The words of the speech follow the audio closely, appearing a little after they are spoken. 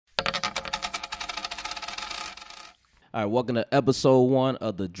All right, welcome to episode 1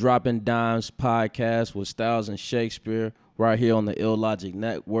 of the Dropping Dimes podcast with Styles and Shakespeare right here on the Illogic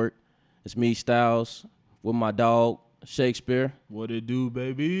Network. It's me, Styles, with my dog, Shakespeare. What it do,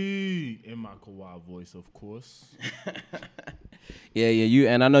 baby? In my Kawhi voice, of course. Yeah, you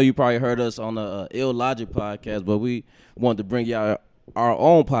and I know you probably heard us on the Illogic podcast, but we wanted to bring y'all our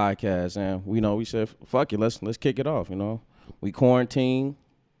own podcast, and we said, fuck it, let's kick it off. We quarantine,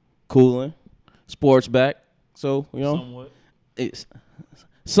 cooling, sports back. So Somewhat. It's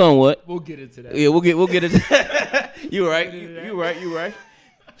somewhat. We'll get into that. Yeah, we'll get it. You right.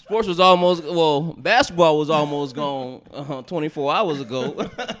 Sports was basketball was almost gone 24 hours ago.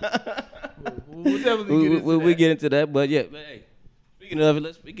 We'll definitely get into that. We get into that, but yeah. But hey, speaking of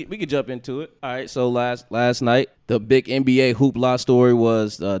it, we can jump into it. All right. So last night, the big NBA hoopla story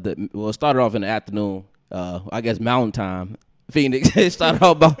was it started off in the afternoon. I guess Mountain Time. Phoenix. It started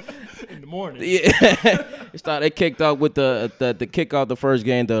off about in the morning. Yeah, It kicked off with the kickoff the first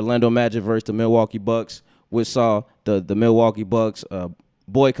game, the Orlando Magic versus the Milwaukee Bucks, which saw the Milwaukee Bucks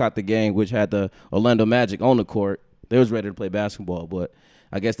boycott the game, which had the Orlando Magic on the court. They was ready to play basketball, but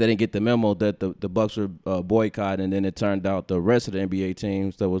I guess they didn't get the memo that the Bucks were boycotting, and then it turned out the rest of the NBA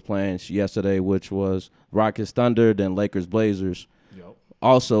teams that was playing yesterday, which was Rockets Thunder, then Lakers Blazers,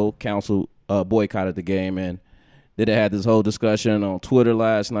 also boycotted the game, and then they had this whole discussion on Twitter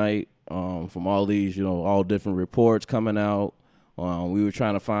last night from all these, all different reports coming out. We were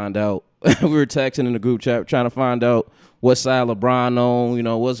trying to find out. We were texting in the group chat trying to find out what side LeBron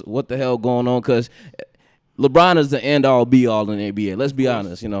on, what the hell going on, because LeBron is the end-all, be-all in the NBA. Let's be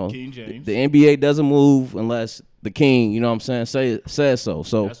honest, King James. The NBA doesn't move unless the king, says so.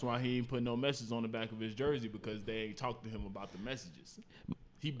 So that's why he ain't put no message on the back of his jersey, because they ain't talked to him about the messages.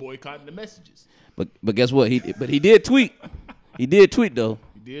 He boycotting the messages. But guess what? He did tweet. He did tweet though.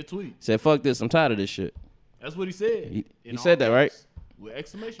 He did tweet. Said, "Fuck this! I'm tired of this shit." That's what he said. He said that, right? With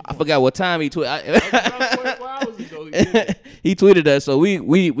exclamation I points. forgot what time he tweeted. About 24 hours ago, he did it. He tweeted that, so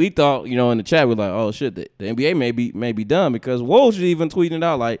we thought, in the chat, we're like, oh shit, the NBA may be done, because Woj was even tweeting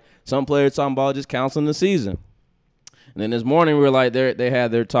out like some players talking about just canceling the season. And then this morning we were like,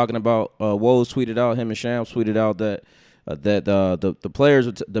 they're talking about Woj tweeted out, him and Shams tweeted out that the players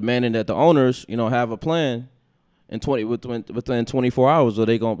are demanding that the owners, have a plan within 24 hours, or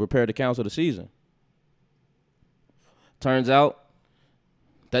they gonna prepare to cancel the season. Turns out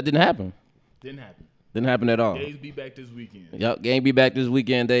that didn't happen. Didn't happen at all. Games be back this weekend. Yep, game be back this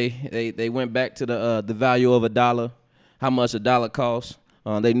weekend. They went back to the value of $1, how much $1 costs.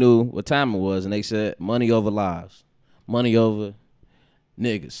 They knew what time it was, and they said money over lives, money over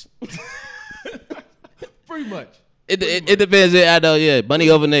niggas. Pretty much. It depends. I know, yeah. Money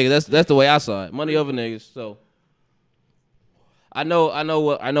over niggas. That's the way I saw it. Money over niggas. So I know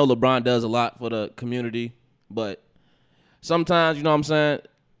LeBron does a lot for the community, but sometimes, you know what I'm saying,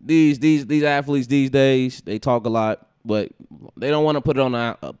 these athletes these days, they talk a lot, but they don't want to put it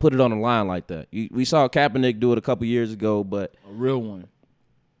on the line like that. We saw Kaepernick do it a couple years ago, but a real one.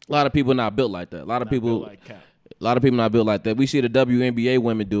 A lot of people not built like that. A lot of people not built like that. We see the WNBA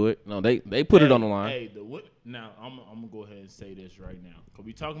women do it. No, they put it on the line. Now I'm gonna go ahead and say this right now, because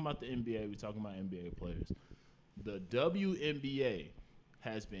we talking about the NBA, we talking about NBA players. The WNBA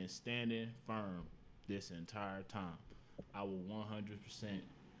has been standing firm this entire time. I will 100%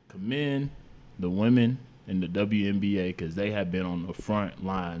 commend the women in the WNBA, because they have been on the front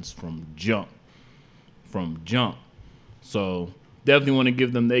lines from jump. So definitely want to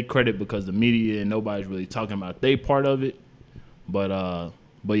give them their credit, because the media and nobody's really talking about their part of it.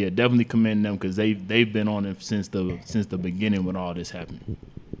 But yeah, definitely commend them, because they've been on it since the beginning when all this happened.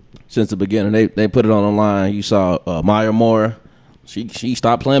 Since the beginning, they put it on the line. You saw Maya Moore. She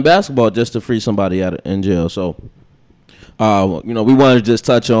stopped playing basketball just to free somebody in jail. So, we wanted to just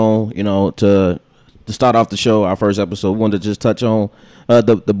touch on, to start off the show, our first episode. We wanted to just touch on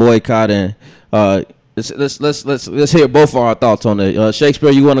the boycott, and let's hear both of our thoughts on it. Shakespeare,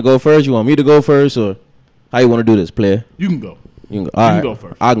 you want to go first? You want me to go first, or how you want to do this, player? You can go. You can go. All right. Go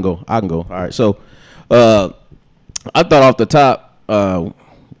first. I can go. All right. So, I thought off the top,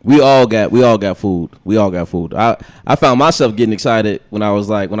 we all got food. I found myself getting excited when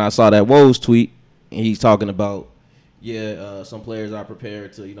I saw that Woj tweet, and he's talking about, some players are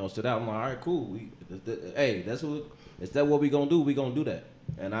prepared to, sit out. I'm like, all right, cool. Is that what we gonna do? We gonna do that.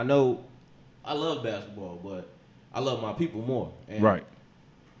 And I know I love basketball, but I love my people more. And right.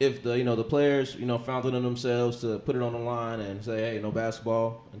 If the players, found it in themselves to put it on the line and say, hey, no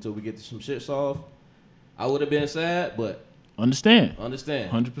basketball until we get some shit solved, I would have been sad, but understand.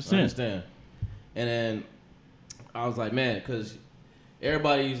 100%. Understand. And then I was like, man, because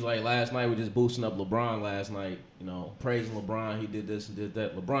everybody's like last night was just boosting up LeBron last night, praising LeBron. He did this and did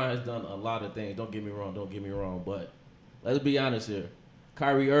that. LeBron has done a lot of things. Don't get me wrong. But let's be honest here.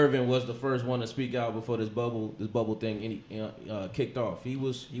 Kyrie Irving was the first one to speak out before this bubble thing kicked off. He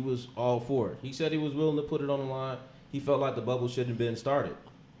was all for it. He said he was willing to put it on the line. He felt like the bubble shouldn't have been started.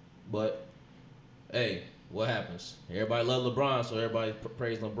 But hey, what happens? Everybody loved LeBron, so everybody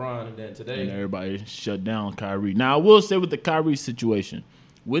praised LeBron, and then today and everybody shut down Kyrie. Now I will say with the Kyrie situation,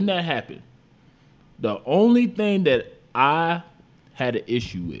 when that happened, the only thing that I had an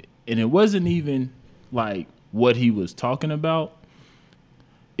issue with, and it wasn't even like what he was talking about,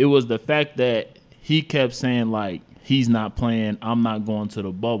 it was the fact that he kept saying like he's not playing, I'm not going to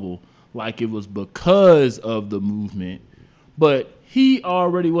the bubble, like it was because of the movement, but he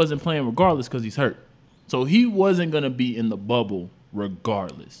already wasn't playing regardless because he's hurt. So he wasn't going to be in the bubble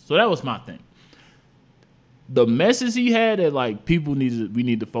regardless. So that was my thing. The message he had that like we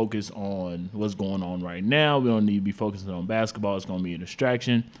need to focus on what's going on right now. We don't need to be focusing on basketball. It's going to be a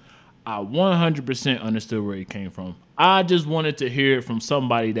distraction. I 100% understood where he came from. I just wanted to hear it from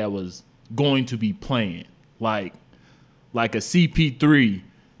somebody that was going to be playing. Like a CP3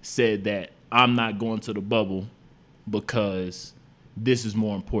 said that I'm not going to the bubble because this is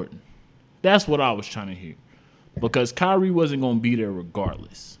more important. That's what I was trying to hear. Because Kyrie wasn't going to be there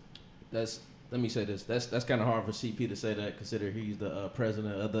regardless. Let me say this. That's kind of hard for CP to say that, consider he's the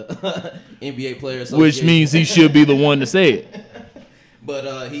president of the NBA Players Association. Which means he should be the one to say it.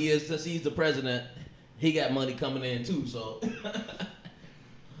 But he's the president. He got money coming in too, so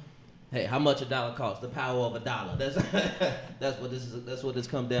hey, how much a dollar costs? The power of a dollar. That's what this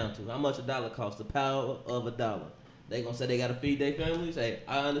comes down to. How much a dollar costs? The power of a dollar. They gonna say they gotta feed their families. Hey,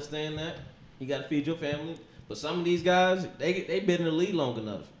 I understand that. You gotta feed your family. But some of these guys, they been in the league long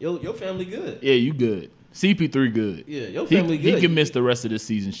enough. Your family good. Yeah, you good. CP3 good. Yeah, your family good. He can miss the rest of the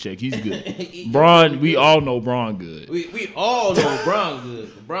season's check. He's good. Braun, we all know Braun good. We all know Braun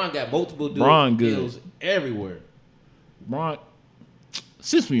good. Braun got multiple deals everywhere. Braun,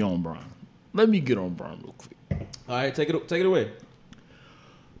 since we on Braun, let me get on Braun real quick. All right, take it away.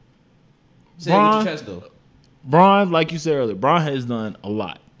 Say it with your chest though. Braun, like you said earlier, Braun has done a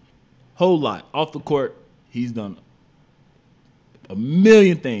lot. Whole lot. Off the court, he's done a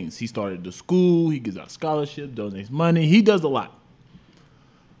million things. He started the school. He gives out scholarships, donates money. He does a lot.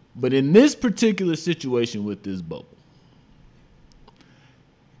 But in this particular situation with this bubble,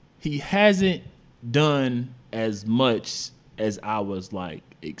 he hasn't done as much as I was like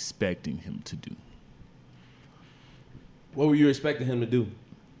expecting him to do. What were you expecting him to do?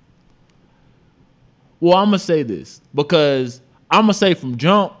 Well, I'm going to say this because I'm going to say from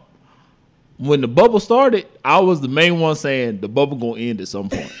jump, when the bubble started, I was the main one saying the bubble going to end at some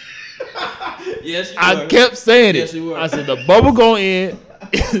point. Yes, you I were. kept saying Yes, it. you were. I said the bubble going to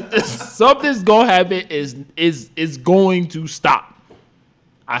end. Something's going to happen. Is going to stop.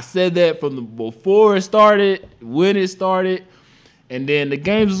 I said that from before it started, when it started, and then the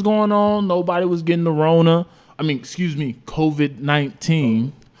games was going on. Nobody was getting the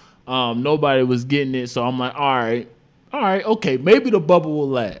COVID-19. Nobody was getting it, so I'm like, all right, okay, maybe the bubble will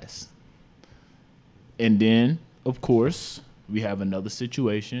last. And then, of course, we have another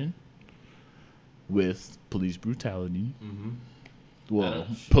situation with police brutality. Mm-hmm. Well,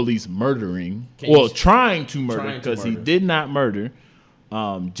 police murdering. Trying to murder, because he did not murder.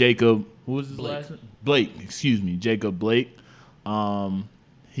 Jacob, who was his last name? Blake, excuse me, Jacob Blake.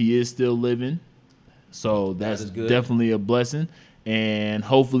 He is still living, so that's definitely a blessing. And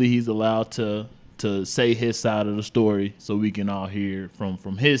hopefully he's allowed to say his side of the story so we can all hear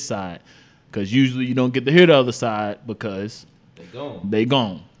from his side. Because usually you don't get to hear the other side because they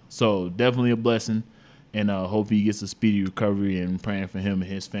gone. So definitely a blessing. And hope he gets a speedy recovery, and praying for him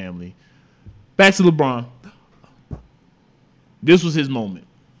and his family. Back to LeBron. This was his moment.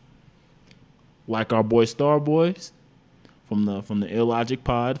 Like our boy Starboy from the Illogic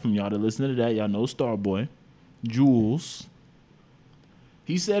Pod, from y'all that listen to that, y'all know Starboy. Jules.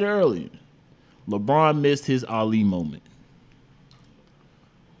 He said earlier, LeBron missed his Ali moment.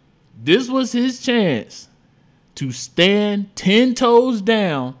 This was his chance to stand 10 toes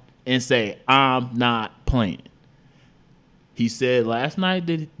down and say, I'm not playing. He said last night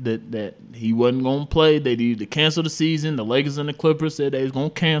that he wasn't going to play. They needed to cancel the season. The Lakers and the Clippers said they was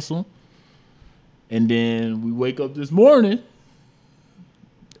going to cancel. And then we wake up this morning,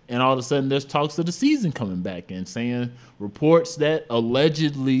 and all of a sudden there's talks of the season coming back and saying reports that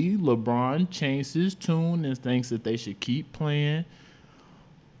allegedly LeBron changed his tune and thinks that they should keep playing.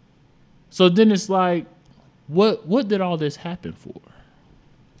 So then it's like, what did all this happen for?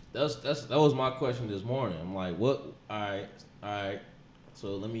 That was my question this morning. I'm like, what? All right.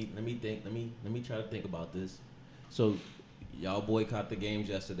 So let me think. Let me try to think about this. So y'all boycott the games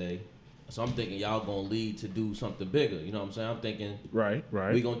yesterday. So I'm thinking y'all gonna lead to do something bigger. You know what I'm saying? I'm thinking Right.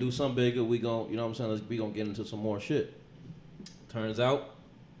 we gonna do something bigger. We gonna, you know what I'm saying? We gonna get into some more shit. Turns out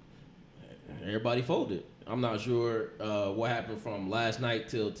everybody folded. I'm not sure what happened from last night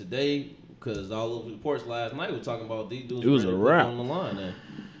till today, because all those reports last night were talking about these dudes. It was a wrap on the line, and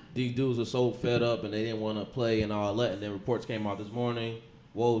these dudes were so fed up and they didn't want to play and all that. And then reports came out this morning.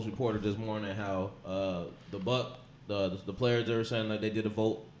 Woj reported this morning how the players are saying that they did a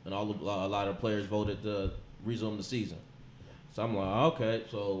vote and a lot of players voted to resume the season. So I'm like, okay,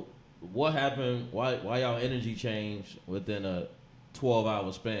 so what happened? Why y'all energy changed within a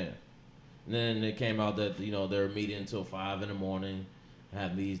 12-hour span? And then it came out that, you know, they were meeting until 5 in the morning,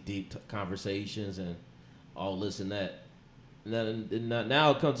 having these deep conversations and all this and that. And then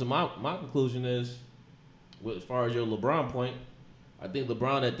now it comes to my conclusion is, as far as your LeBron point, I think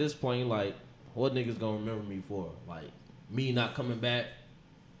LeBron at this point, like, what niggas gonna remember me for? Like, me not coming back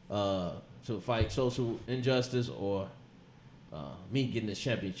to fight social injustice, or me getting this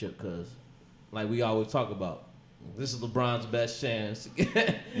championship? Because, like we always talk about, this is LeBron's best chance.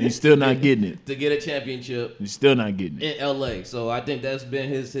 He's still not getting it. To get a championship. He's still not getting it. In LA. So I think that's been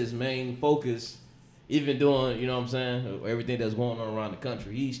his main focus, even doing, you know what I'm saying, everything that's going on around the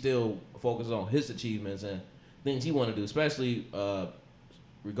country. He's still focused on his achievements and things he want to do, especially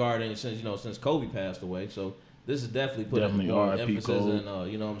regarding since Kobe passed away. So this is definitely putting more emphasis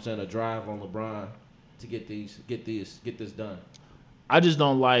and you know what I'm saying, a drive on LeBron to get this done. I just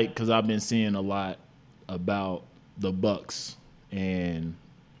don't like, because I've been seeing a lot about the Bucks and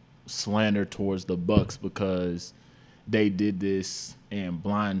slander towards the Bucks because they did this and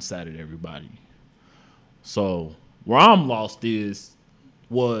blindsided everybody. So where I'm lost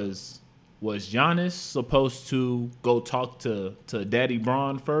was Giannis supposed to go talk to Daddy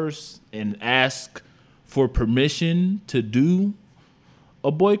Bron first and ask for permission to do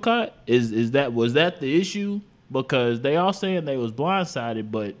a boycott? Was that the issue? Because they all saying they was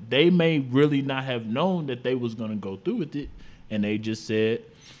blindsided, but they may really not have known that they was gonna go through with it, and they just said,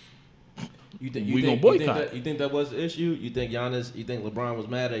 we gonna boycott. You think that was the issue? You think LeBron was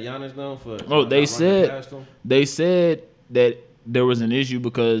mad at Giannis though for? Oh, they said that there was an issue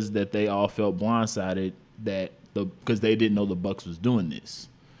because that they all felt blindsided because they didn't know the Bucks was doing this,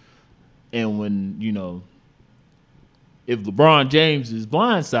 and when if LeBron James is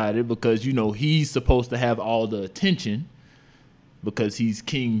blindsided because, he's supposed to have all the attention because he's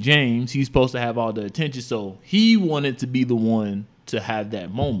King James, he's supposed to have all the attention. So he wanted to be the one to have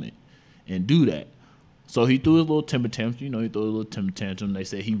that moment and do that. So he threw his little temper tantrum. They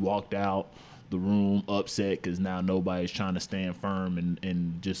said he walked out the room upset because now nobody's trying to stand firm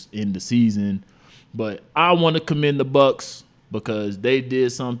and just end the season. But I want to commend the Bucks because they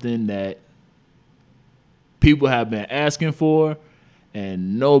did something that people have been asking for,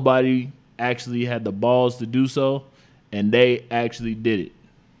 and nobody actually had the balls to do so, and they actually did it.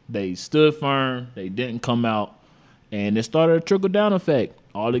 They stood firm. They didn't come out, and it started a trickle-down effect.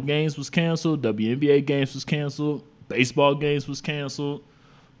 All the games was canceled. WNBA games was canceled. Baseball games was canceled.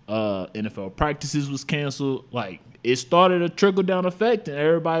 NFL practices was canceled. Like, it started a trickle-down effect, and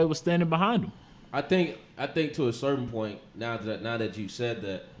everybody was standing behind them. I think to a certain point, now that you said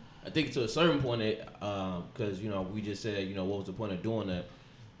that, I think to a certain point, because we just said what was the point of doing that.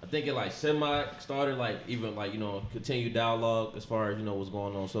 I think it started continued dialogue as far as what's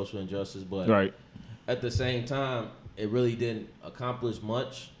going on social injustice, but right at the same time, it really didn't accomplish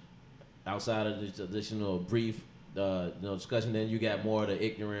much outside of this additional brief discussion. Then you got more of the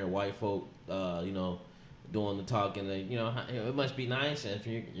ignorant white folk doing the talking. It must be nice if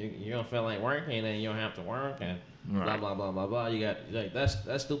you don't feel like working and you don't have to work and. Right. Blah blah blah blah blah. You got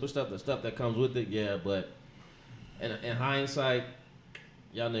that's stupid stuff. The stuff that comes with it, yeah. But in hindsight,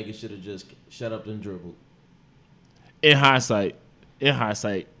 y'all niggas should have just shut up and dribbled. In hindsight,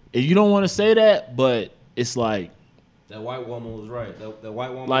 and you don't want to say that, but it's like that white woman was right. That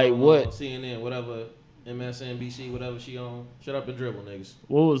white woman, like what? CNN, whatever, MSNBC, whatever she on. Shut up and dribble,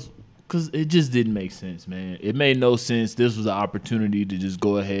 niggas. Because it just didn't make sense, man. It made no sense. This was an opportunity to just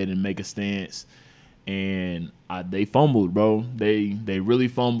go ahead and make a stance. And they fumbled, bro. They really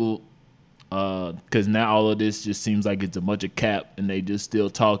fumbled because now all of this just seems like it's a bunch of cap, and they just still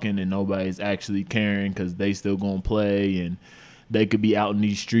talking, and nobody's actually caring because they still gonna play, and they could be out in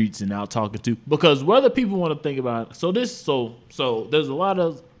these streets and out talking to. Because whether people want to think about it, so there's a lot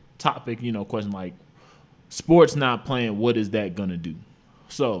of topic, question like sports not playing. What is that gonna do?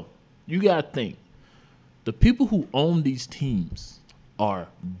 So you gotta think the people who own these teams are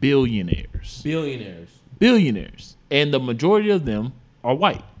billionaires. Billionaires. And the majority of them are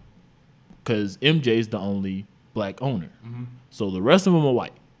white because MJ is the only black owner. So the rest of them are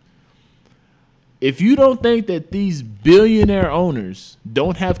white. If you don't think that these billionaire owners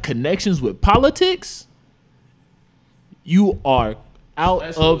don't have connections with politics, you are out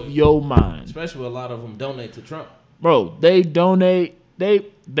of your mind. Especially a lot of them donate to Trump. Bro, they donate.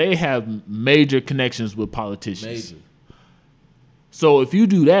 They have major connections with politicians. Major. So if you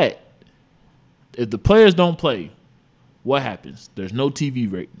do that, if the players don't play, what happens? There's no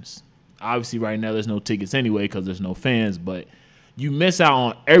TV ratings. Obviously, right now there's no tickets anyway because there's no fans, but you miss out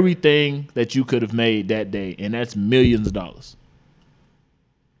on everything that you could have made that day, and that's millions of dollars.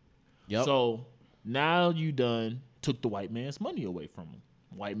 Yep. So now you done took the white man's money away from him.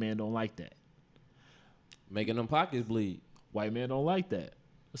 White man don't like that. Making them pockets bleed. White man don't like that.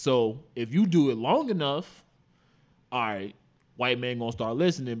 So if you do it long enough, all right, white man gonna start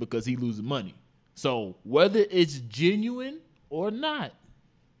listening because he losing money. So whether it's genuine or not,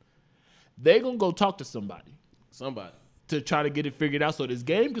 they gonna go talk to somebody to try to get it figured out so this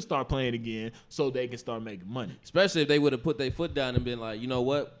game can start playing again so they can start making money. Especially if they would have put their foot down and been like, you know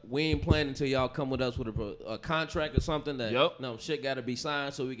what, we ain't playing until y'all come with us with a contract or something that shit got to be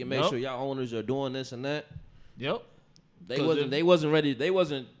signed so we can make sure y'all owners are doing this and that. Yep. They wasn't ready. They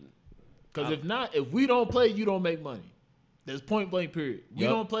wasn't. Because if not, if we don't play, you don't make money. There's point blank period. We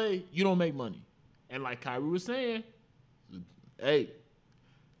don't play, you don't make money. And like Kyrie was saying, hey,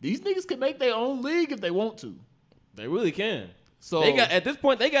 these niggas can make their own league if they want to. They really can. So they got at this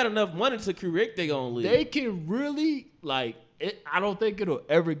point they got enough money to create their own league. They can really I don't think it'll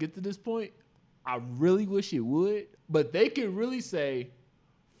ever get to this point. I really wish it would, but they can really say,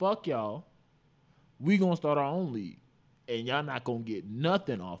 "Fuck y'all, we gonna start our own league, and y'all not gonna get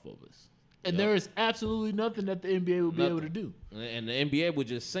nothing off of us." And there is absolutely nothing that the NBA would be able to do. And the NBA would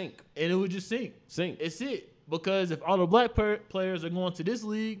just sink. And it would just sink. Sink. It's it. Because if all the black players are going to this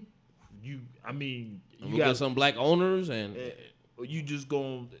league, you got some black owners and you just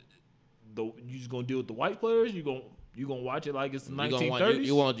gonna deal with the white players. You gonna watch it like it's the 1930s.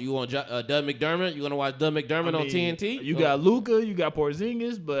 You want Doug McDermott? You gonna watch Doug McDermott on TNT? You got Luka, you got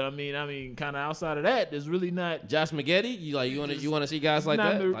Porzingis, but I mean, kind of outside of that, there's really not. Josh McGeady. You want to see guys like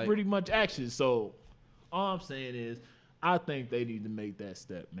that? Not pretty much action. So all I'm saying is, I think they need to make that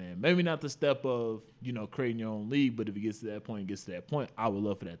step, man. Maybe not the step of creating your own league, but if it gets to that point, I would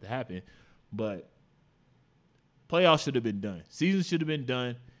love for that to happen. But playoffs should have been done. Season should have been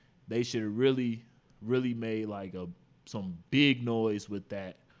done. They should have really, really made some big noise with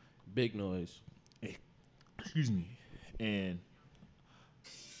that. Big noise. Excuse me. And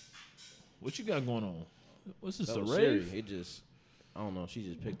what you got going on? What's this, a rave? Siri. I don't know. She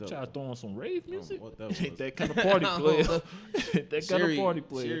just picked up. Try to throw on some rave music? What that was. That kind of party player. That kind of party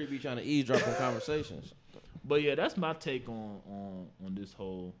player. Siri be trying to eavesdrop on conversations. But yeah, that's my take on this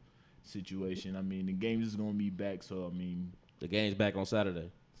whole situation. I mean, the game is gonna be back, so I mean, the game's back on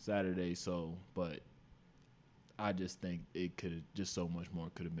Saturday. So, but I just think it could have just so much more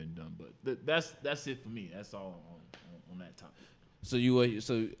could have been done. But that's it for me. That's all on that topic. So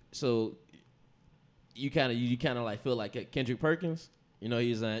you kind of like feel like Kendrick Perkins.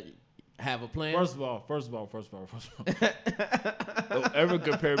 He's have a plan. First of all, don't ever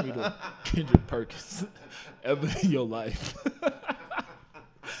compare me to Kendrick Perkins ever in your life.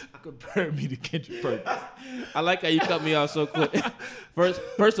 Compare me to Kendrick Perkins. I like how you cut me off so quick.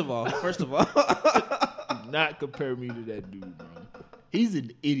 First of all, do not compare me to that dude, bro. He's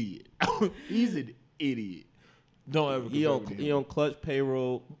an idiot. He's an idiot. Don't ever. He on Clutch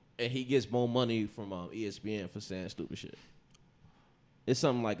payroll, and he gets more money from ESPN for saying stupid shit. It's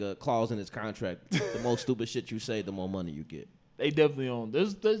something like a clause in his contract. The more stupid shit you say, the more money you get. They definitely own.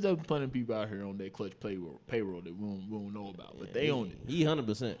 There's definitely plenty of people out here on that Clutch payroll that we don't know about, but they own it. He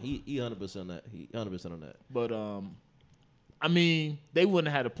 100%. He 100% on that. He 100% on that. But I mean, they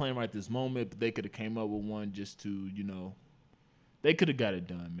wouldn't have had a plan right this moment, but they could have came up with one just to they could have got it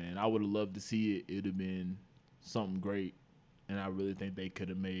done, man. I would have loved to see it. It'd have been something great, and I really think they could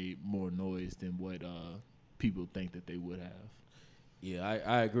have made more noise than what people think that they would have. Yeah,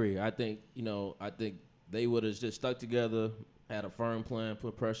 I agree. I think they would have just stuck together, had a firm plan,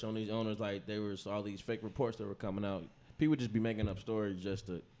 put pressure on these owners. Like there was all these fake reports that were coming out. People would just be making up stories just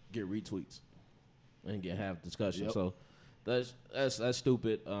to get retweets and have discussion. Yep. So that's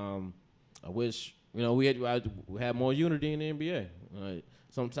stupid. I wish we had more unity in the NBA. Right?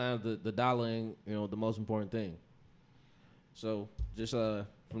 Sometimes the dollar ain't the most important thing. So just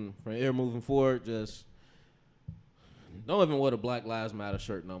from here moving forward, just don't even wear the Black Lives Matter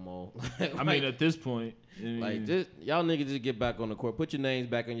shirt no more. I mean, at this point, just y'all niggas just get back on the court. Put your names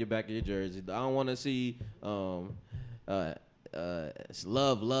back on your back of your jersey. I don't want to see it's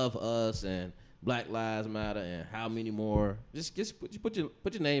love us and Black Lives Matter and how many more. Just put your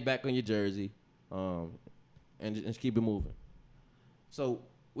name back on your jersey, and just keep it moving. So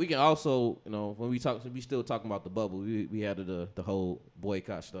we can also, when we still talking about the bubble. We had the whole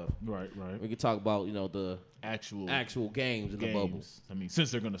boycott stuff. Right. We can talk about the actual games in the bubble. I mean, since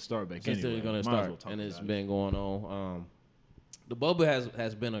they're gonna start back, they're gonna start, and it's been going on. The bubble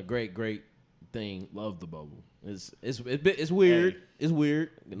has been a great thing. Love the bubble. It's weird. Hey. It's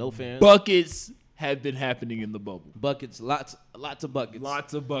weird. No fans. Buckets have been happening in the bubble. Buckets, lots of buckets.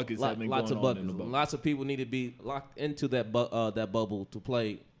 Lots of buckets have been going on in the bubble. Lots of people need to be locked into that bubble to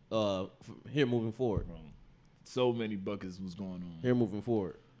play here moving forward. So many buckets was going on here moving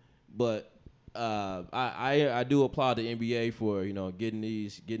forward, but I do applaud the NBA for getting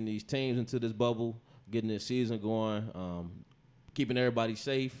these teams into this bubble, getting this season going, keeping everybody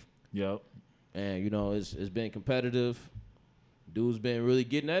safe. Yep. And it's been competitive. Dudes been really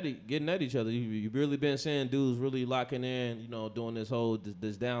getting at each other. You've really been seeing dudes really locking in, during this whole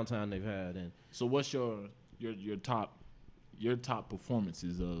this downtime they've had. And so, what's your top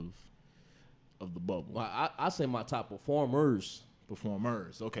performances of the bubble? Well, I say my top performers.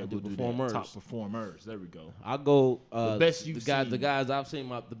 Performers. Okay, we'll performers. Do that. Top performers. There we go. I'll go the best you've seen. The guys I've seen.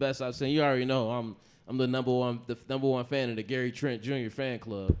 The best I've seen. You already know. I'm the number one fan of the Gary Trent Jr. fan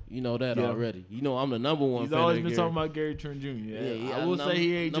club. You know that already. I'm the number one. He's fan always of been Gary. talking about Gary Trent Jr. Yeah, I will say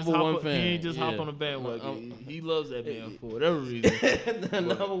he ain't just hop on the bandwagon. He loves that man for whatever reason. The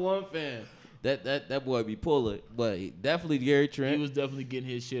number one fan. That boy be pulling, but definitely Gary Trent. He was definitely getting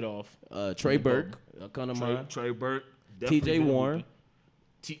his shit off. Trey Burke, come to mind. Trey Burke. T.J. Warren.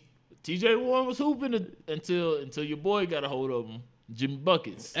 T.J. Warren was hooping until your boy got a hold of him. Jimmy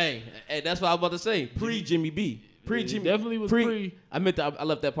Buckets. Hey, that's what I was about to say. Pre-Jimmy B. Pre-Jimmy. Definitely was pre. I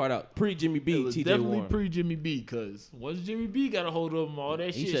left that part out. Pre-Jimmy B. It was T.J. definitely Warren. Pre-Jimmy B. Because once Jimmy B got a hold of him, all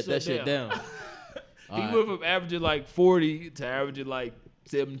that he shit shut that shit down. He went from averaging like 40 to averaging like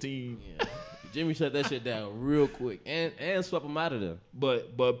 17. Yeah. Jimmy shut that shit down real quick and swept him out of there.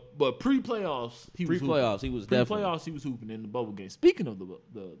 But pre-playoffs, he was hooping in the bubble game. Speaking of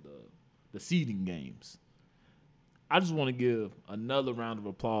the seeding games, I just want to give another round of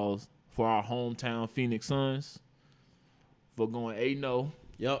applause for our hometown Phoenix Suns for going 8-0.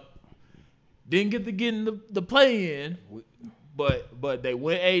 Yep. Didn't get to get in the play-in, but they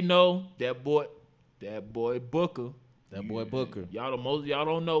went 8-0. That boy Booker. Booker. Y'all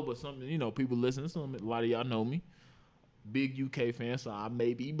don't know, but something, people listen to some. A lot of y'all know me. Big UK fan, so I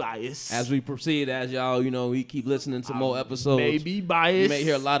may be biased. As we proceed, as y'all, we keep listening to more episodes. May be biased. You may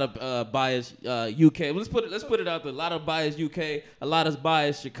hear a lot of biased UK. Let's put it out there. A lot of biased UK, a lot of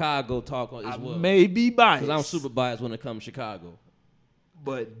biased Chicago talk as well. May be biased because I'm super biased when it comes to Chicago.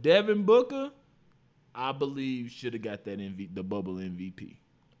 But Devin Booker, I believe, should have got that the bubble MVP.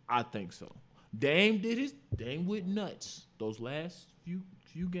 I think so. Dame went nuts those last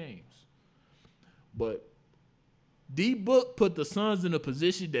few games, but D-Book put the Suns in a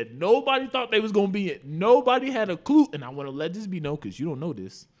position that nobody thought they was going to be in. Nobody had a clue. And I want to let this be known because you don't know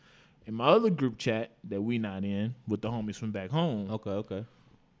this. In my other group chat that we not in with the homies from back home. Okay.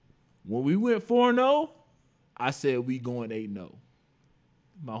 When we went 4-0, I said we going 8-0.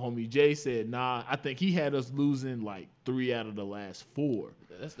 My homie Jay said, nah, I think he had us losing like 3 out of the last 4.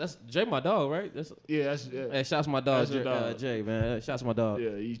 That's Jay, my dog, right? Yeah. Hey, shouts my dog, Jay, man. Shouts my dog.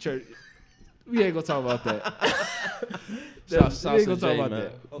 Yeah, we ain't gonna talk about that. Shouts to Jay,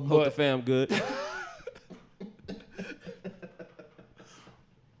 man. Hope the fam good.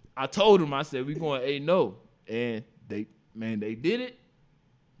 I told him, I said, we going 8-0. And they did it.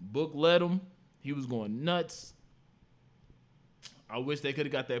 Book led him. He was going nuts. I wish they could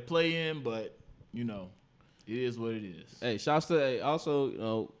have got that play in, but, it is what it is. Hey, shouts to,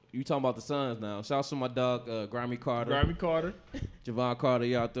 also, you talking about the Suns now. Shouts to my dog, Grammy Carter. Javon Carter,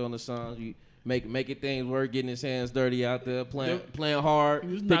 you out there on the Suns. You making things work, getting his hands dirty out there, playing hard,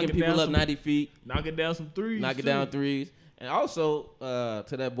 picking people up 90 feet. Knocking down some threes. Knocking down threes. And also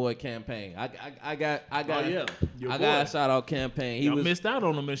to that boy Campaign. I got a shout out Campaign. Y'all missed out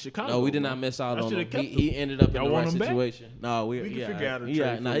on him in Chicago. No, we did not miss out on him. He ended up in the right situation. No, we can figure out a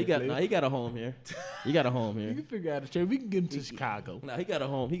trade. He got a home here. He got a home here. We can figure out a trade. We can get him to Chicago. No, he got a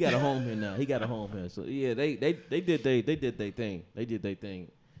home. He got a home here now. He got a home here. So yeah, they did their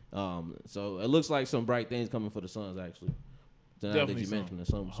thing. So it looks like some bright things coming for the Suns actually. Definitely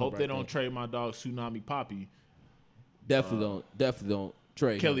some. Hope they don't trade my dog Tsunami Poppy. Definitely don't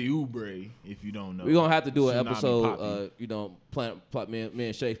trade Kelly Oubre, if you don't know. We're gonna have to do an episode. Me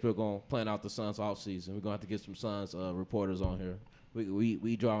and Shakespeare gonna plan out the Suns off season. We're gonna have to get some Suns reporters on here.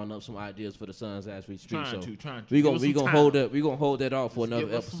 We drawing up some ideas for the Suns as we speak. Trying so to. we gonna hold that. We gonna hold that off for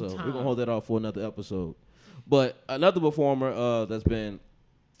another episode. We're gonna hold that off for another episode. But another performer that's been,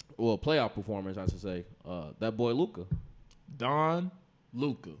 playoff performers, I should say, that boy Luka. Don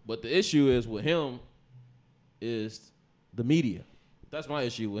Luka. But the issue is with him is the media. That's my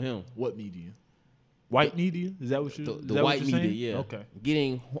issue with him. What media? White media? Is that what you're saying? The white media, yeah. Okay.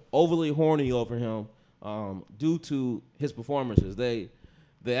 Getting overly horny over him due to his performances. They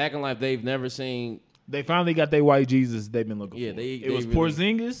acting like they've never seen. They finally got their white Jesus they've been looking for. It was really,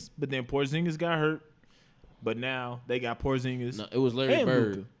 Porzingis, but then Porzingis got hurt. But now they got Porzingis. No, it was Larry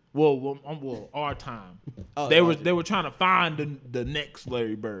Bird. Luka. Well, our time. They were trying to find the next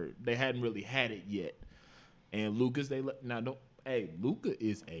Larry Bird. They hadn't really had it yet. And Luka is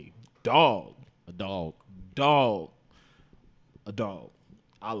a dog. A dog.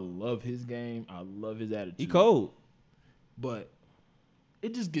 I love his game. I love his attitude. He cold. But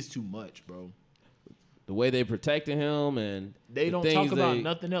it just gets too much, bro. The way they protecting him and they don't talk about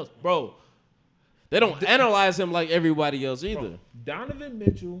nothing else. Bro, they don't analyze him like everybody else either. Bro, Donovan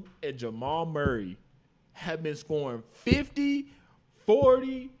Mitchell and Jamal Murray have been scoring 50,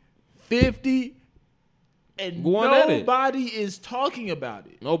 40, 50, and nobody is talking about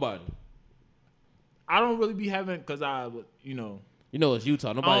it. Nobody. I don't really be having, because it's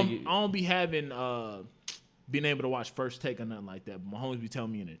Utah. Nobody. I don't be having being able to watch First Take or nothing like that. But my homies be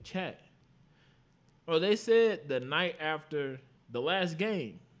telling me in the chat. Well, they said the night after the last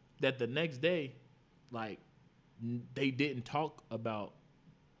game that the next day, like, they didn't talk about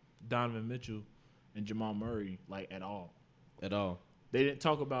Donovan Mitchell and Jamal Murray, like, at all. At all. They didn't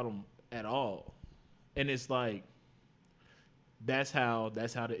talk about them at all. And it's like, that's how the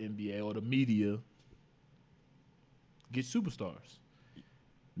NBA or the media get superstars.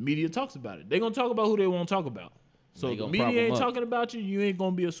 Media talks about it. They're going to talk about who they want to talk about. So if the media ain't talking about you, you ain't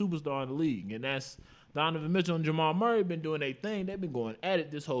going to be a superstar in the league. And that's Donovan Mitchell and Jamal Murray been doing their thing. They've been going at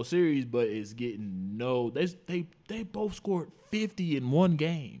it this whole series, but it's getting they both scored 50 in one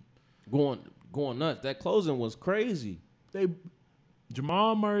game. Going nuts. That closing was crazy.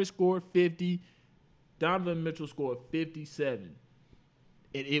 Jamal Murray scored 50. Donovan Mitchell scored 57.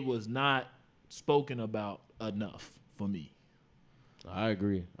 And it was not spoken about enough for me. I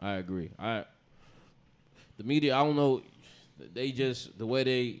agree. The media, I don't know. They just the way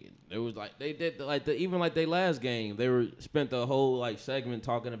they was like they did even like their last game. They spent the whole segment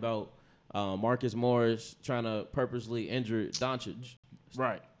talking about Marcus Morris trying to purposely injure Doncic,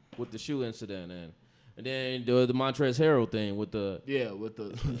 right, with the shoe incident and then the Montrezl Harrell thing with the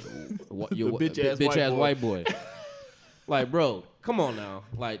bitch ass white boy. Like, bro, come on now.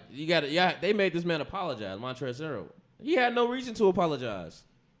 Like, they made this man apologize, Montrezl Harrell. He had no reason to apologize.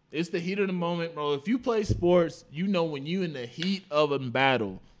 It's the heat of the moment, bro. If you play sports, you know when you in the heat of a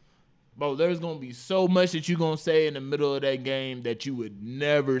battle, bro, there's going to be so much that you're going to say in the middle of that game that you would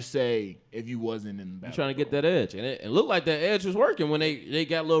never say if you wasn't in the battle. You're trying to get that edge. And it looked like that edge was working when they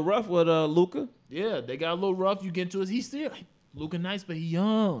got a little rough with Luka. Yeah, they got a little rough. You get into it. He's still Luka nice, but he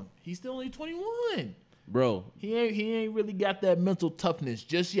young. He's still only 21. Bro. He ain't really got that mental toughness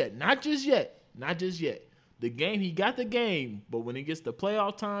just yet. Not just yet. He got the game, but when it gets to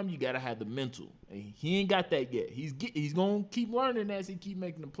playoff time, you gotta have the mental. And he ain't got that yet. He's gonna keep learning as he keep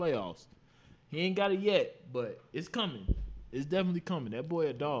making the playoffs. He ain't got it yet, but it's coming. It's definitely coming. That boy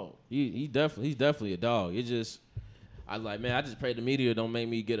a dog. He's definitely a dog. It just I just pray the media don't make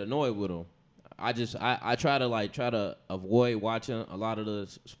me get annoyed with him. I try to avoid watching a lot of the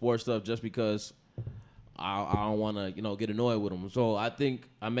sports stuff just because I don't want to, get annoyed with him. So I think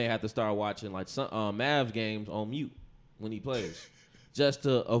I may have to start watching some Mavs games on mute when he plays, just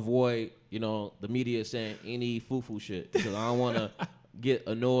to avoid, the media saying any foo-foo shit. Because I don't want to get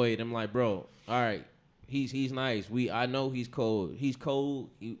annoyed. I'm like, bro, all right, he's nice. I know he's cold. He's cold.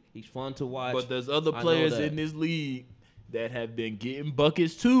 He's fun to watch. But there's other players in this league that have been getting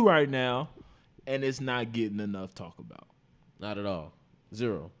buckets too right now, and it's not getting enough talk about. Not at all.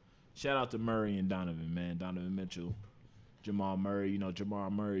 Zero. Shout out to Murray and Donovan, man. Donovan Mitchell, Jamal Murray.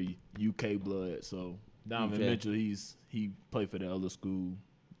 Jamal Murray, UK blood. So Donovan Mitchell, he played for the other school,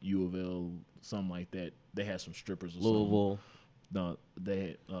 U of L, something like that. They had some strippers or Louisville. Something. No,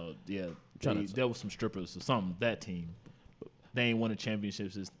 they had there was some strippers or something. That team, they ain't won a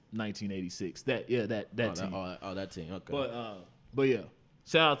championship since 1986. That team. That team. Okay. But yeah,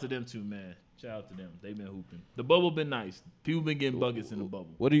 shout out to them too, man. Shout out to them. They've been hooping. The bubble been nice. People been getting buckets in the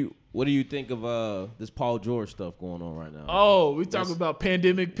bubble. What do you think of this Paul George stuff going on right now? Oh, we talking about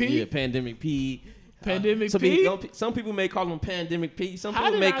Pandemic P? Yeah, Pandemic P. Pandemic Some P? people, some people may call him Pandemic P. Some How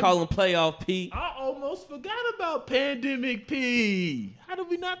people did may I- call him Playoff P. I almost forgot about Pandemic P. How did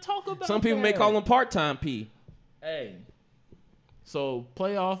we not talk about Some people may that? call him Part-Time P. Hey. So,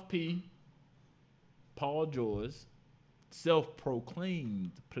 Playoff P, Paul George,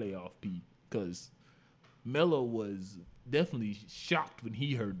 self-proclaimed Playoff P, because Melo was definitely shocked when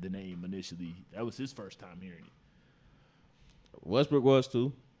he heard the name initially. That was his first time hearing it. Westbrook was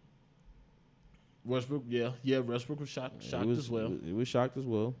too. Westbrook, yeah, Westbrook was shocked as well. He was shocked as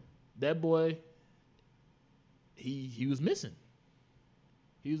well. That boy, he was missing.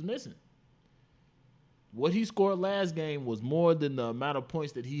 He was missing. What he scored last game was more than the amount of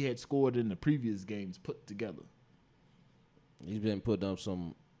points that he had scored in the previous games put together. He's been putting up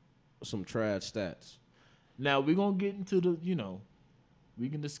some trash stats. Now we're gonna get into we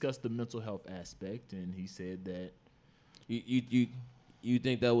can discuss the mental health aspect, and he said that You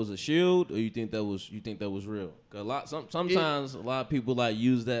think that was a shield, or you think that was real? 'Cause sometimes a lot of people like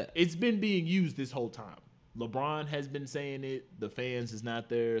use that. it's been being used this whole time. LeBron has been saying it. The fans is not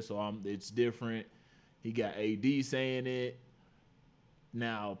there, so it's different. He got AD saying it.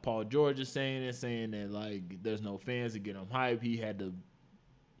 Now Paul George is saying that like there's no fans to get him hype. He had to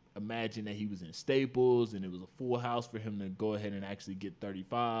imagine that he was in Staples and it was a full house for him to go ahead and actually get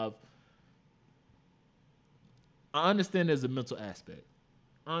 35. I understand there's a mental aspect.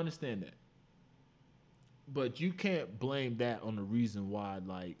 I understand that. But you can't blame that on the reason why,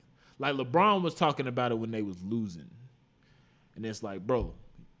 like LeBron was talking about it when they was losing. And it's like, bro,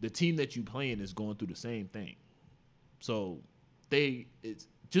 the team that you playing is going through the same thing. So it's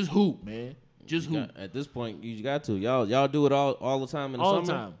just hoop, man. Just hoop. At this point, you got to. Y'all do it all the time in the All summer?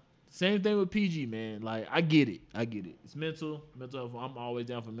 the time. Same thing with PG, man. Like, I get it. It's mental health. I'm always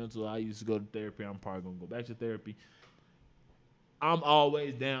down for mental. I used to go to therapy. I'm probably going to go back to therapy. I'm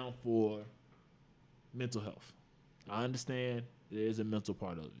always down for mental health. I understand there's a mental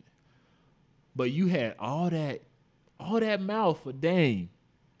part of it. But you had all that mouth for Dame.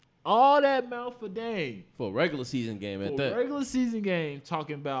 All that mouth for Dame. For a regular season game at that. Regular season game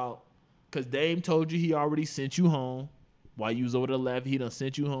talking about, because Dame told you he already sent you home. While you was over the left, he done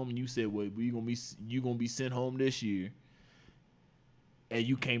sent you home, and you said, "Well, you gonna be sent home this year." And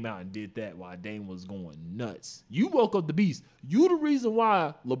you came out and did that while Dame was going nuts. You woke up the beast. You the reason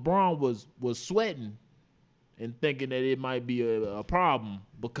why LeBron was sweating and thinking that it might be a problem,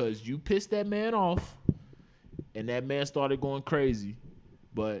 because you pissed that man off, and that man started going crazy.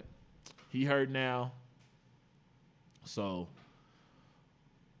 But he hurt now. So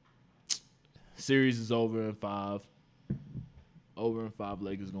series is over in 5. Over in 5.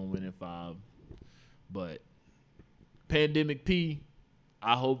 Lakers gonna win in 5. But Pandemic P,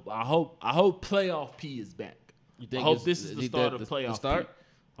 I hope Playoff P is back. I hope this is the start of Playoff start? P.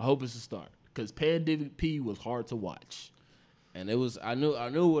 I hope it's the start, because Pandemic P was hard to watch. And it was I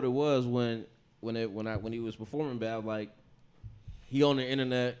knew what it was when he was performing bad. Like, he on the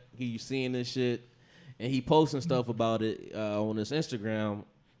internet, he seeing this shit, and he posting stuff about it on his Instagram,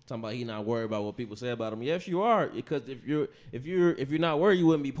 talking about he not worried about what people say about him. Yes, you are, because if you're not worried, you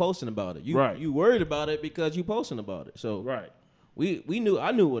wouldn't be posting about it. You worried about it because you posting about it. So Right.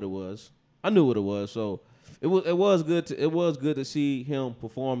 I knew what it was. So it was good to see him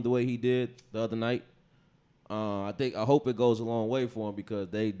perform the way he did the other night. I hope it goes a long way for him, because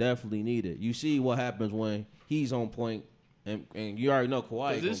they definitely need it. You see what happens when he's on point, and you already know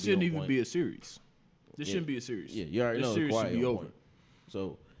Kawhi. This shouldn't even be a series. This shouldn't be a series. Yeah, you already know series Kawhi should be on over. point.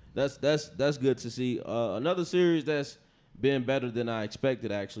 So that's good to see. Another series that's been better than I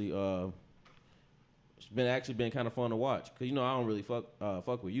expected, actually. It's been kind of fun to watch, because I don't really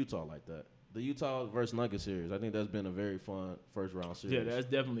fuck with Utah like that. The Utah versus Nuggets series, I think that's been a very fun first round series. Yeah, that's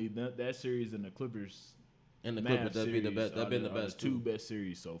definitely that series and the Clippers. And the Clippers, that'd been the best. That'd been the best two best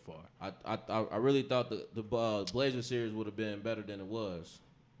series so far. I really thought the Blazers series would have been better than it was.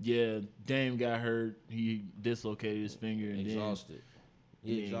 Yeah, Dame got hurt. He dislocated his finger and Exhausted.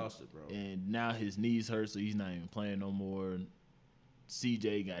 Exhausted, bro. And now his knees hurt, so he's not even playing no more.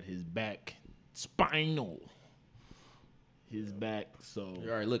 CJ got his back spinal. His back, so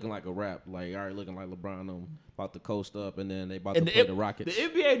You're already looking like a rap. Like, you're already looking like LeBron about to coast up, and then they about to play the Rockets. The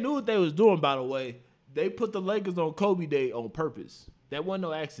NBA knew what they was doing, by the way. They put the Lakers on Kobe Day on purpose. That wasn't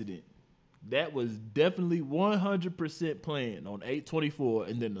no accident. That was definitely 100% planned on 8/24,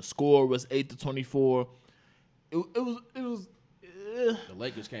 and then the score was 8-24. It was. The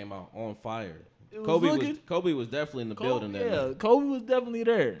Lakers came out on fire. It was Kobe was definitely in the building that night. Kobe was definitely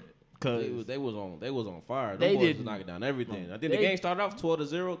there. Cause they was on fire. They Boys was didn't- knocking down everything. I think the game started off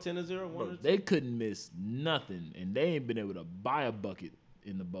 12-0, 10-0. They couldn't miss nothing, and they ain't been able to buy a bucket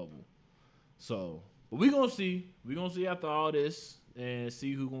in the bubble. So, but we gonna see. We gonna see after all this and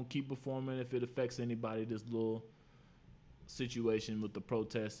see who gonna keep performing. If it affects anybody, this little situation with the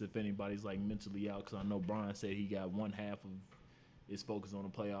protests. If anybody's like mentally out, because I know Brian said he got one half of his focus on the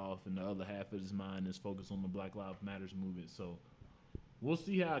playoff, and the other half of his mind is focused on the Black Lives Matters movement. So we'll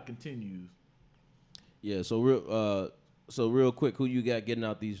see how it continues. Yeah. So real quick, who you got getting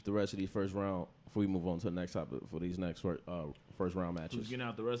out the rest of these first round before we move on to the next topic for these next first round matches? Who's getting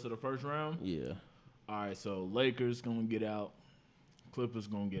out the rest of the first round? Yeah. All right. So Lakers gonna get out. Clippers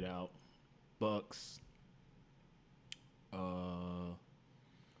gonna get out. Bucks.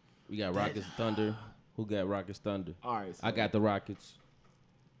 We got Rockets Thunder. Who got Rockets Thunder? All right. So I got the Rockets.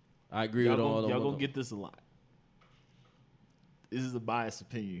 I agree with all of them. Y'all gonna get this a lot. This is a biased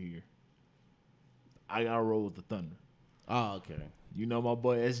opinion here. I gotta roll with the Thunder. Oh, okay. You know my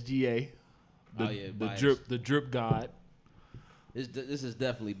boy SGA. The drip god. This is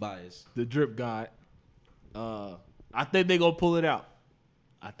definitely biased. The drip god. I think they gonna pull it out.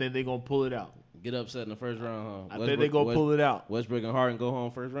 Get upset in the first round, huh? I think they gonna pull it out. Westbrook and Harden go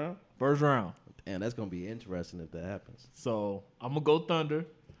home first round? First round. And that's gonna be interesting if that happens. So I'm gonna go Thunder.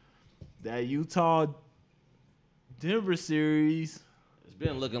 That Utah Denver series. It's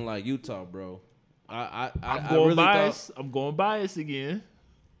been looking like Utah, bro. I'm really bias. I'm going bias again.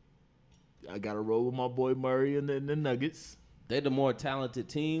 I gotta roll with my boy Murray and the Nuggets. They're the more talented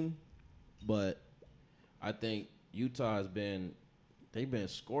team, but I think Utah they've been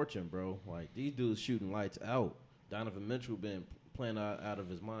scorching, bro. Like these dudes shooting lights out. Donovan Mitchell been playing out of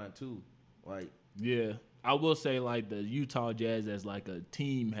his mind too. Like, yeah, I will say like the Utah Jazz as like a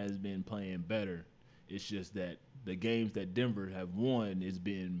team has been playing better. It's just that the games that Denver have won has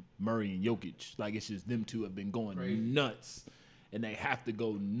been Murray and Jokic. Like it's just them two have been going nuts, and they have to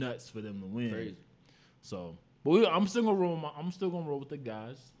go nuts for them to win. Crazy. So, but I'm still gonna roll. I'm still gonna roll with the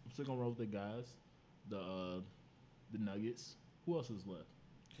guys. The Nuggets. Who else is left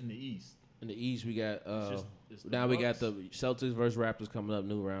in the East? In the East, we got it's the now we got Bucks. the Celtics versus Raptors coming up,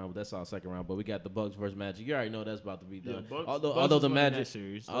 new round. But that's our second round. But we got the Bucks versus Magic. You already know that's about to be done. Bucks although is the winning Magic, that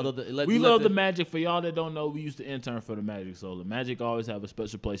series. we love the Magic. For y'all that don't know, we used to intern for the Magic, so the Magic always have a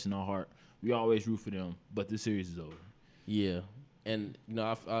special place in our heart. We always root for them, but this series is over. Yeah, and you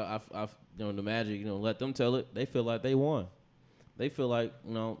know, I've the Magic, let them tell it. They feel like they won. They feel like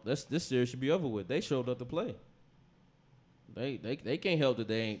this series should be over with. They showed up to play. They can't help that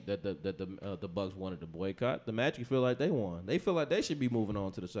they ain't that the Bucks wanted to boycott. The Magic feel like they won. They feel like they should be moving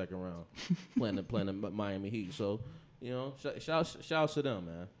on to the second round, playing the Miami Heat. So shout to them,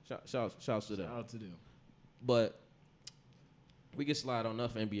 man. Shout to them. Shout out to them. But we can slide on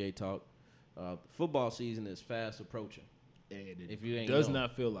enough NBA talk. Football season is fast approaching. And If you ain't does know.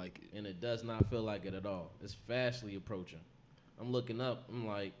 not feel like it. And it does not feel like it at all. It's fastly approaching. I'm looking up. I'm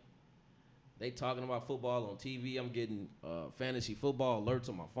like, they talking about football on TV. I'm getting fantasy football alerts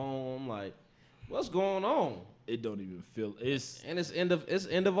on my phone. I'm like, what's going on? It don't even feel it's end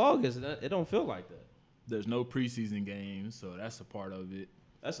of August. It don't feel like that. There's no preseason games, so that's a part of it.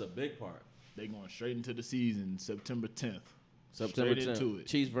 That's a big part. They going straight into the season, September 10th. September Straight 10th. into it.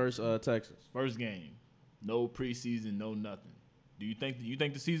 Chiefs versus Texas. First game. No preseason, no nothing. Do you think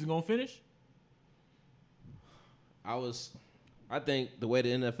the season gonna finish? I think the way the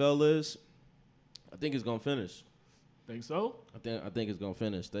NFL is, I think it's gonna finish. Think so? I think it's gonna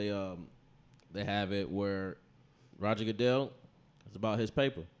finish. They have it where Roger Goodell, it's about his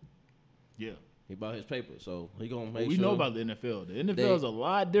paper. Yeah. He bought his paper, so he gonna make We sure. know about the NFL. The NFL is a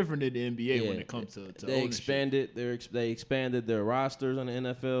lot different than the NBA when Yeah, it comes to they ownership. they expanded their rosters on the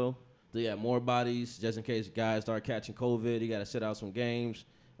NFL. They got more bodies just in case guys start catching COVID. You got to sit out some games.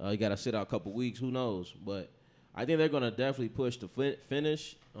 You got to sit out a couple weeks. Who knows? But I think they're gonna definitely push to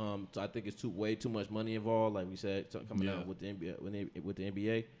finish. So I think it's way too much money involved. Like we said, coming out with the NBA, with the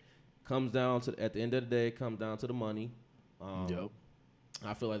NBA, comes down to at the end of the day, it comes down to the money. Yep.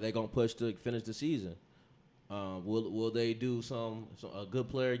 I feel like they're gonna push to finish the season. Will they do a good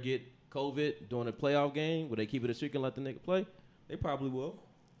player get COVID during a playoff game? Will they keep it a secret and let the nigga play? They probably will.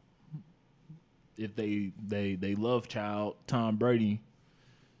 If they love child Tom Brady,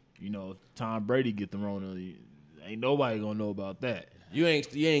 if Tom Brady get the Rona, ain't nobody gonna know about that. You ain't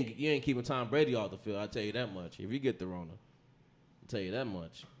keeping Tom Brady off the field. I'll tell you that much. If you get the Rona, I'll tell you that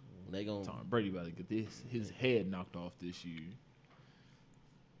much. They gonna Tom Brady about to get his head knocked off this year.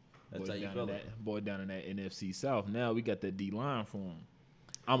 That's how you feel. Boy down in that NFC South. Now we got that D line for him.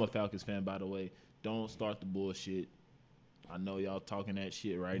 I'm a Falcons fan, by the way. Don't start the bullshit. I know y'all talking that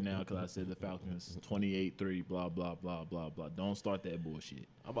shit right now because I said the Falcons 28-3, blah, blah, blah, blah, blah. Don't start that bullshit.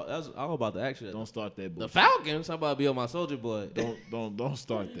 I was about to ask you that. Don't start that The bullshit. Falcons? How about be on my Soldier Boy? Don't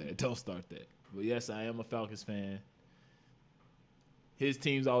start that. Don't start that. But yes, I am a Falcons fan. His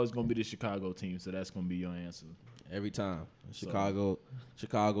team's always going to be the Chicago team, so that's going to be your answer. Every time. Chicago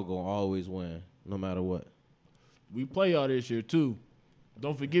gonna always win, no matter what. We play y'all this year, too.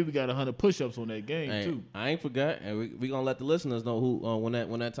 Don't forget we got 100 push-ups on that game, too. I ain't forgot, and we going to let the listeners know who when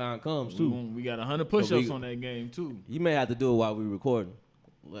that time comes, too. We got 100 push-ups on that game, too. You may have to do it while we recording.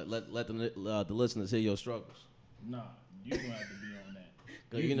 Let the listeners hear your struggles. Nah, you going to have to be on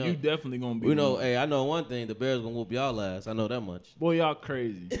that. You know, you definitely going to be We know, on that. hey, I know one thing. The Bears going to whoop y'all ass. I know that much. Boy, y'all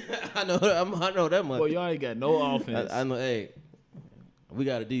crazy. I know that much. Boy, y'all ain't got no offense. I know, hey. We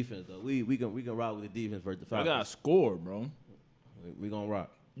got a defense, though. We can rock with the defense versus the I Falcons. got to score, bro. We going to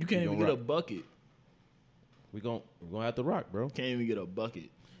rock. You can't even get a bucket. We gonna have to rock, bro. Can't even get a bucket.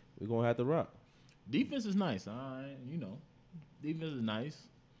 We gonna have to rock. Defense is nice. Defense is nice.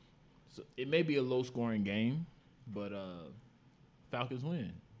 So it may be a low-scoring game, but Falcons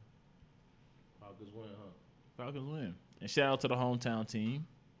win. Falcons win, huh? Falcons win. And shout out to the hometown team,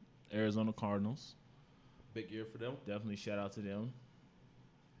 Arizona Cardinals. Big year for them. Definitely shout out to them.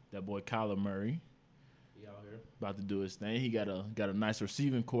 That boy Kyler Murray. He out here. About to do his thing. He got a nice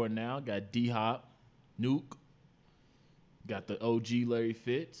receiving core now. Got D-Hop, Nuke. Got the OG Larry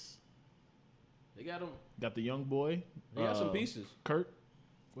Fitz. They got him. Got the young boy. They got some pieces. Kurt.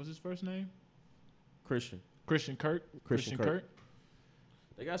 What's his first name? Christian Kirk.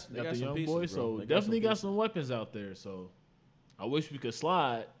 They got the the some young pieces, boy. bro. So They definitely got pieces. some weapons out there. So I wish we could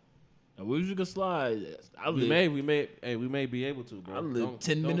slide. I We may be able to, bro. I live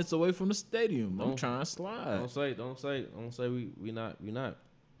 10 minutes away from the stadium. I'm trying to slide. Don't say we not.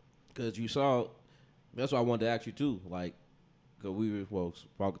 Because you saw. That's why I wanted to ask you too. Like, cause we were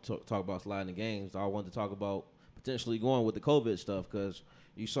talk about sliding the games. I wanted to talk about potentially going with the COVID stuff because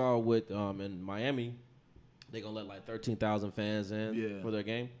you saw with in Miami, they gonna let like 13,000 fans in for their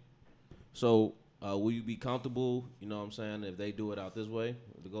game. So will you be comfortable? You know what I'm saying? If they do it out this way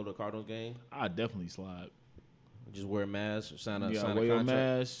to go to the Cardinals game, I definitely slide. just wear a mask, sign a Wear contract, your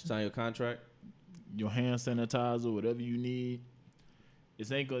mask, sign your contract. your hand sanitizer, whatever you need. It's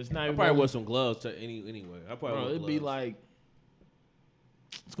not I even. probably gonna- wear some gloves to anyway. I probably Bro, wear it'd be gloves. like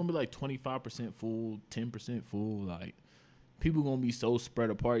it's gonna be like 25% full, 10% full. Like people gonna be so spread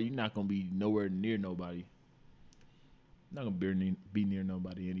apart. You're not gonna be nowhere near nobody. Not gonna be near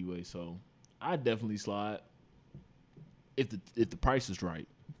nobody anyway. So I definitely slide if the price is right,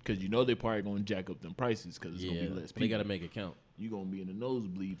 because you know they're probably gonna jack up them prices because it's gonna be less people. they got to make it count. You gonna be in the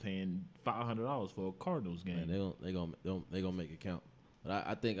nosebleed paying $500 for a Cardinals game. Man, they gonna make it count. But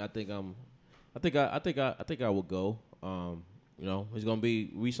I think I will go. You know, it's gonna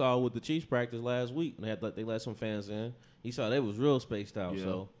be. We saw with the Chiefs practice last week, and they let some fans in. He saw they was real spaced out. Yeah.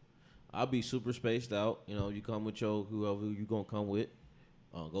 So I'll be super spaced out. You know, you come with whoever you gonna come with.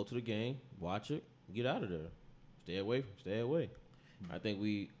 Go to the game, watch it, get out of there. Stay away. I think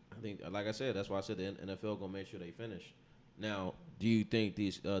like I said, that's why I said the NFL gonna make sure they finish. Now, do you think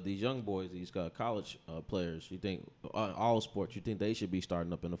these young boys, these college players, you think all sports, you think they should be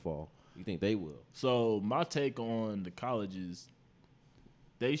starting up in the fall? You think they will? So my take on the colleges,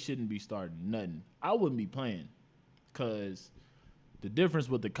 they shouldn't be starting nothing. I wouldn't be playing, cause the difference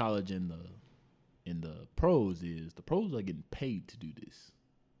with the college and the pros is the pros are getting paid to do this.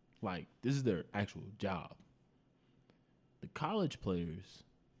 Like this is their actual job. The college players,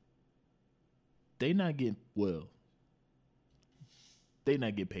 they not getting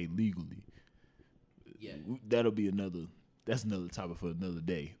paid legally. Yeah. That's another topic for another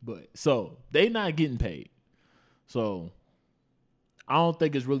day. But so they not getting paid. So I don't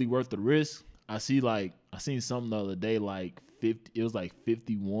think it's really worth the risk. I seen something the other day like 50. It was like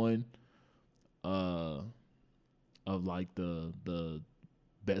 51 of like the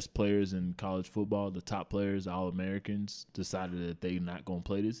best players in college football, the top players, All-Americans, decided that they not gonna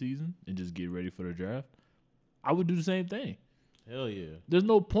play this season and just get ready for the draft. I would do the same thing. Hell yeah. There's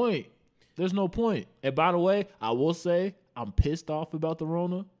no point. And by the way, I will say I'm pissed off about the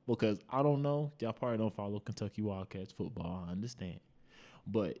Rona because I don't know. Y'all probably don't follow Kentucky Wildcats football. I understand.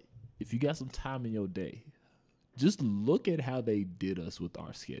 But if you got some time in your day, just look at how they did us with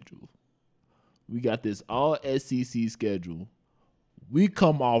our schedule. We got this all SEC schedule. We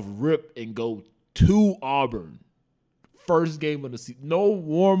come off rip and go to Auburn. First game of the season. No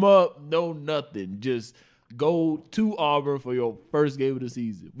warm-up, no nothing. Just go to Auburn for your first game of the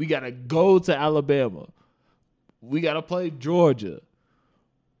season. We got to go to Alabama. We got to play Georgia.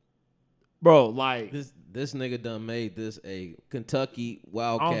 Bro, like This nigga done made this a Kentucky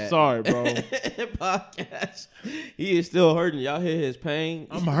Wildcat. I'm sorry, bro. podcast. He is still hurting. Y'all hear his pain?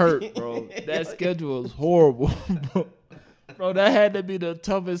 I'm hurt, bro. That schedule is horrible, bro. Bro, that had to be the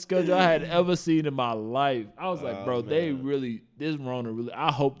toughest schedule I had ever seen in my life. I was like, bro, they really, this Rona really,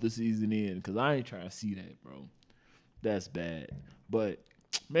 I hope the season ends because I ain't trying to see that, bro. That's bad. But,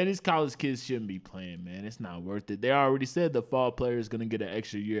 man, these college kids shouldn't be playing, man. It's not worth it. They already said the fall player is going to get an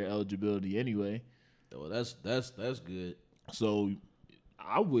extra year eligibility anyway. Well, that's good. So,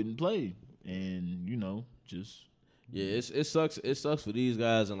 I wouldn't play. And, you know, just. Yeah, it sucks. It sucks for these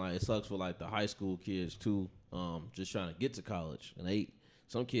guys, and like it sucks for like the high school kids too. Just trying to get to college, and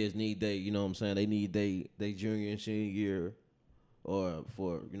some kids need you know what I'm saying, they need they junior and senior year, or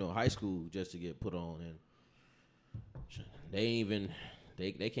for high school just to get put on, and they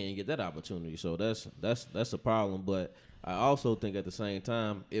can't even get that opportunity. So that's a problem. But I also think at the same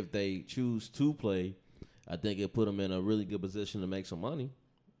time, if they choose to play, I think it put them in a really good position to make some money.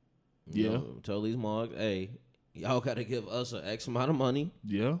 You know, tell these mugs, hey, y'all got to give us an X amount of money,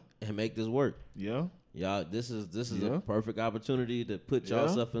 and make this work. Y'all, this is a perfect opportunity to put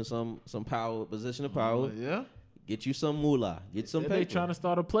yourself in some position of power. Get you some moolah. Get some paper. They trying to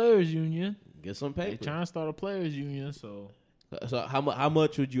start a players union. Get some paper. They trying to start a players union. So how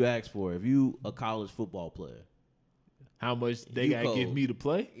much would you ask for if you a college football player? How much they gotta give me to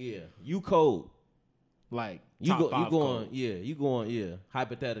play? Yeah, you cold. Like you going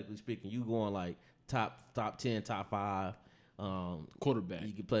hypothetically speaking, you going like top 10, top 5 quarterback.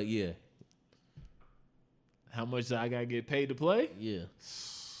 You can play, How much I gotta get paid to play? Yeah.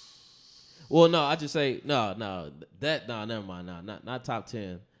 Well, no, I just say never mind. Not top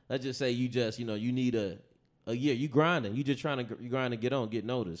 10. Let's just say you just you need a year. You grinding. You just trying to get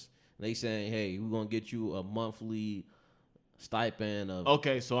noticed. And they saying, hey, we're gonna get you a monthly stipend of.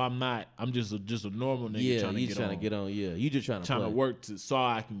 Okay, so I'm just a normal nigga trying to get on. Yeah, you just trying to work so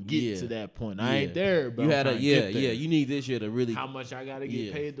I can get to that point. I ain't there, but you had you need this year to really. How much I gotta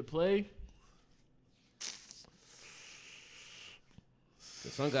get paid to play?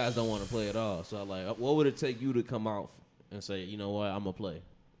 Some guys don't want to play at all. So like, what would it take you to come out and say, you know what, I'm gonna play?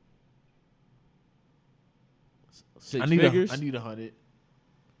 Six figures? I need 100.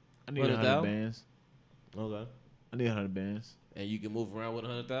 I need 100 bands. Okay. I need 100 bands. And you can move around with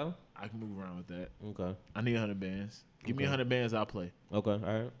 100,000? I can move around with that. Okay. I need 100 bands. Give me 100 bands, I'll play. Okay.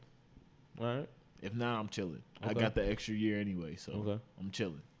 All right. If not, I'm chilling. Okay. I got the extra year anyway, so I'm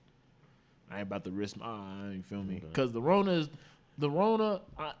chilling. I ain't about to risk you feel me? Because the Rona,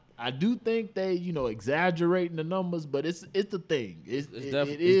 I do think they, exaggerating the numbers, but it's a thing. It's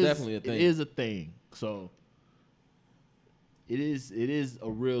definitely a thing. It is a thing. So it is a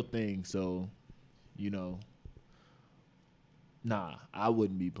real thing. So, nah, I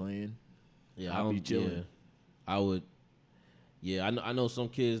wouldn't be playing. Yeah, I'd be chilling. Yeah, I would. Yeah, I know some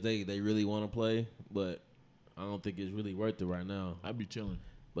kids they really want to play, but I don't think it's really worth it right now. I'd be chilling.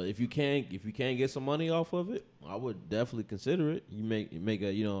 But if you can't get some money off of it, I would definitely consider it. You make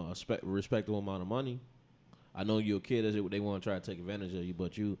a respectable amount of money. I know you're a kid, they want to try to take advantage of you,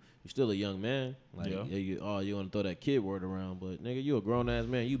 but you're still a young man. Like you want to throw that kid word around, but nigga, you a grown ass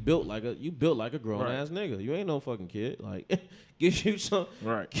man. You built like a grown ass nigga. You ain't no fucking kid. Like get you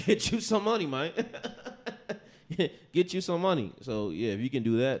some money, man. Get you some money. So yeah, if you can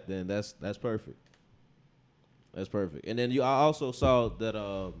do that, then that's perfect. That's perfect. And then I also saw that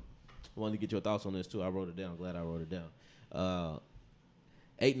I wanted to get your thoughts on this too. I wrote it down. Glad I wrote it down.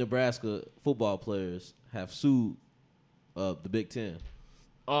 8 Nebraska football players have sued the Big Ten.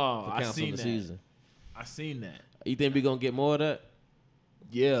 Oh, I seen that. Season. I seen that. You think we gonna get more of that?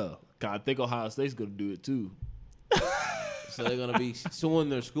 Yeah. I think Ohio State's gonna do it too. So they're gonna be suing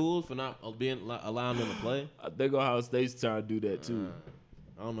their schools for not allowing them to play. I think Ohio State's trying to do that too.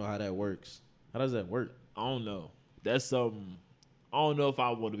 I don't know how that works. How does that work? I don't know. That's something. I don't know if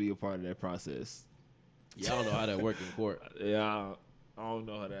I want to be a part of that process. Yeah, I don't know how that works in court. Yeah, I don't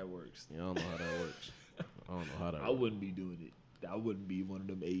know how that works. Yeah, I don't know how that works. I don't know how that. I wouldn't be doing it. I wouldn't be one of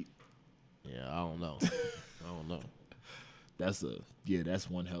them 8. Yeah, I don't know. I don't know. That's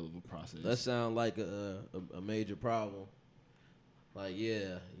one hell of a process. That sounds like a major problem. Like,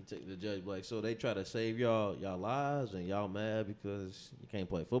 yeah, you take the judge like, so they try to save y'all lives and y'all mad because you can't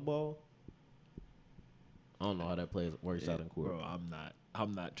play football. I don't know how that works out in court. Bro,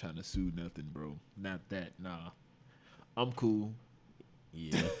 I'm not trying to sue nothing, bro. Not that. Nah. I'm cool.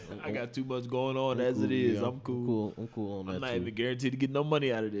 Yeah. I got too much going on as it is. Yeah, I'm cool. I'm cool on that. I'm not too. even guaranteed to get no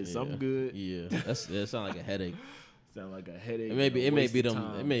money out of this. Yeah. I'm good. Yeah. That sounds like a headache. Sound like a headache. It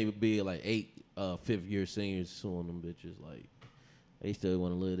may be like 8 5th year seniors suing them bitches. Like, they still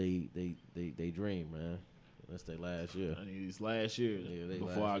want to live they dream, man. That's their last year. I mean, these last years before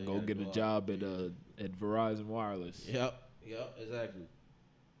last I year go gotta get a go out. job at Verizon Wireless. Yep, exactly.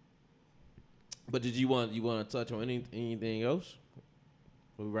 But did you want to touch on anything else?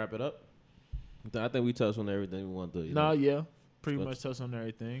 Before we wrap it up. I think we touched on everything we want to. Yeah, pretty But- much touched on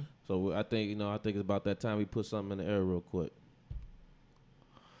everything. So I think it's about that time we put something in the air real quick.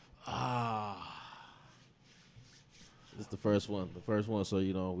 This is the first one.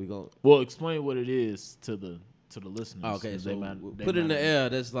 So we gonna. Well, explain what it is to the listeners. Okay, 'cause so they put it in might the not- air.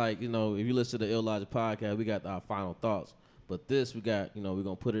 That's like if you listen to the Ill Logic podcast, we got our final thoughts. But this we got we're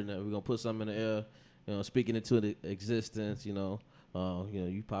gonna put it in there. We're gonna put something in the air. Speaking into the existence. You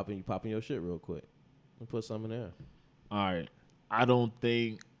popping your shit real quick. And put something in there. All right. I don't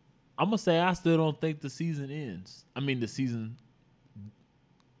think. I'm gonna say I still don't think the season ends. I mean, the season.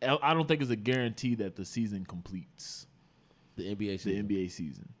 I don't think it's a guarantee that the season completes. The NBA The season. NBA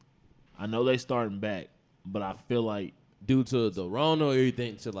season. I know they starting back, but I feel like Due to the Rona or you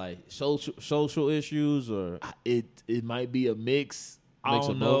think to like social issues or it might be a mix. I Mix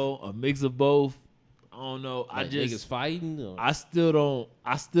don't of know. A mix of both. I don't know. like niggas fighting? Or? I still don't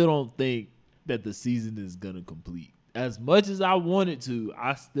think that the season is gonna complete. As much as I want it to,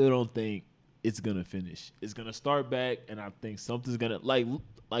 I still don't think it's gonna finish. It's gonna start back, and I think something's gonna like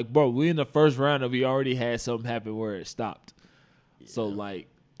bro. We in the first round, and we already had something happen where it stopped. So like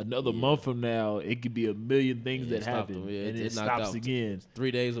another month from now, it could be a million things Yeah, that it stopped happen, them. Yeah, and it it knocked stops out again.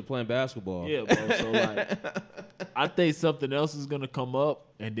 3 days of playing basketball. Yeah, bro. So like, I think something else is gonna come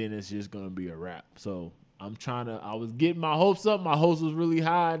up, and then it's just gonna be a wrap. So I was getting my hopes up. My hopes was really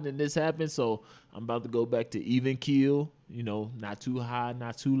high, and then this happened. So I'm about to go back to even keel. Not too high,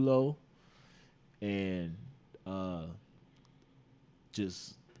 not too low, and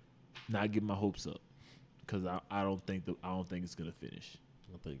just not get my hopes up because I don't think it's gonna finish.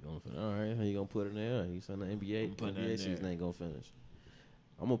 I think you're gonna finish. All right, how you gonna put it in the air? You saying the NBA putting it in season there. ain't gonna finish.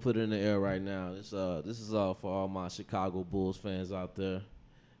 I'm gonna put it in the air right now. This is all for all my Chicago Bulls fans out there.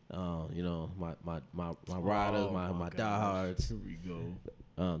 My riders, my gosh. diehards. Here we go.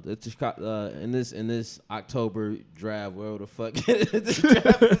 In this October draft, where the fuck this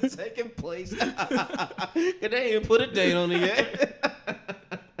draft is taking place? 'Cause they ain't even put a date on it yet.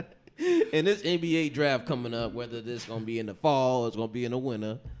 And this NBA draft coming up, whether this gonna be in the fall or it's gonna be in the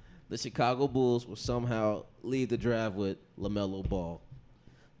winter, the Chicago Bulls will somehow lead the draft with LaMelo Ball.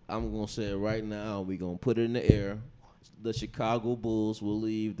 I'm gonna say it right now. We gonna put it in the air. The Chicago Bulls will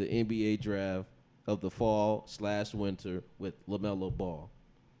leave the NBA draft of the fall/winter with LaMelo Ball,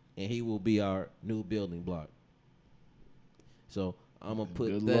 and he will be our new building block. So I'm gonna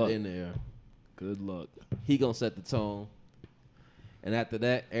put Good that luck. in there. Good luck. He gonna set the tone, and after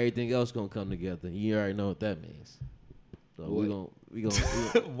that, everything else gonna come together. You already know what that means. So we gonna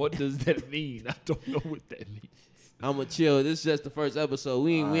What does that mean? I don't know what that means. I'm gonna chill. This is just the first episode.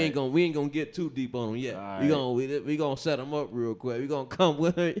 We ain't gonna get too deep on them yet. We gonna set them up real quick. We gonna come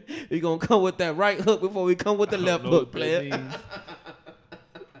with that right hook before we come with the left hook, player.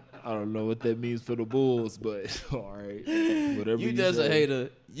 I don't know what that means for the Bulls, but all right. Whatever You just a say. hater.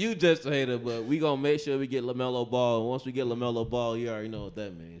 You just a hater. But we gonna make sure we get LaMelo Ball. And once we get LaMelo Ball, you already know what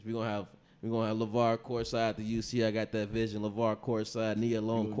that means. We gonna have LeVar courtside at the UC. I got that vision. LeVar courtside. Nia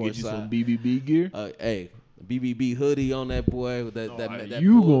Long Get you some courtside. BBB gear. Hey, BBB hoodie on that boy. With that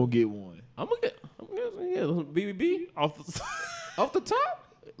You bull. gonna get one I'm gonna get BBB off the off the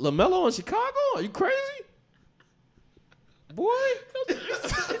top. LaMelo in Chicago? Are you crazy, boy?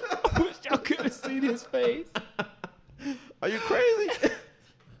 I wish y'all could have seen his face. Are you crazy?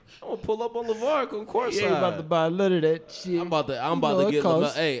 I'm gonna pull up on LeVar on courtside. He ain't about to buy none of that shit. I'm about to get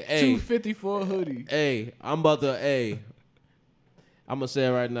LaMelo. Hey, $250 for a hoodie. hey, I'm gonna say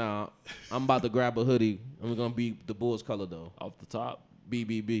it right now. I'm about to grab a hoodie. I'm gonna be the Bulls color though. Off the top.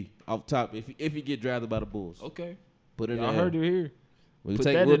 BBB off top. If you get drafted by the Bulls, Okay. put it in. I heard it here. We'll Put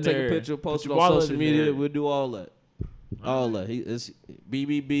take that a in there. picture, Put post it your on wallet social in media. there. We'll do all that. All that. It's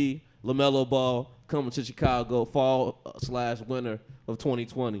BBB LaMelo Ball coming to Chicago fall/winter of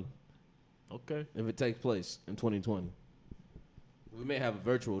 2020. Okay. If it takes place in 2020, we may have a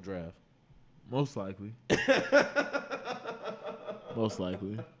virtual draft. Most likely. Most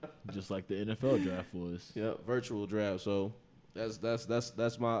likely. Just like the NFL draft was. Yep, virtual draft. So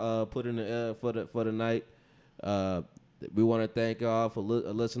that's my put in the air for the night. We want to thank y'all for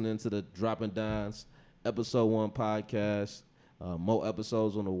listening to the Dropping Dines episode 1 podcast. More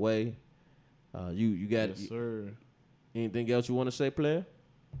episodes on the way. You got Yes, sir. anything else you want to say, player?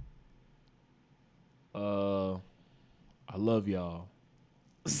 I love y'all.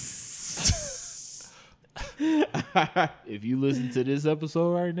 If you listen to this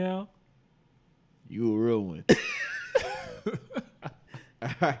episode right now, you a real one.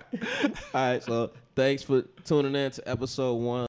 All right. So thanks for tuning in to episode 1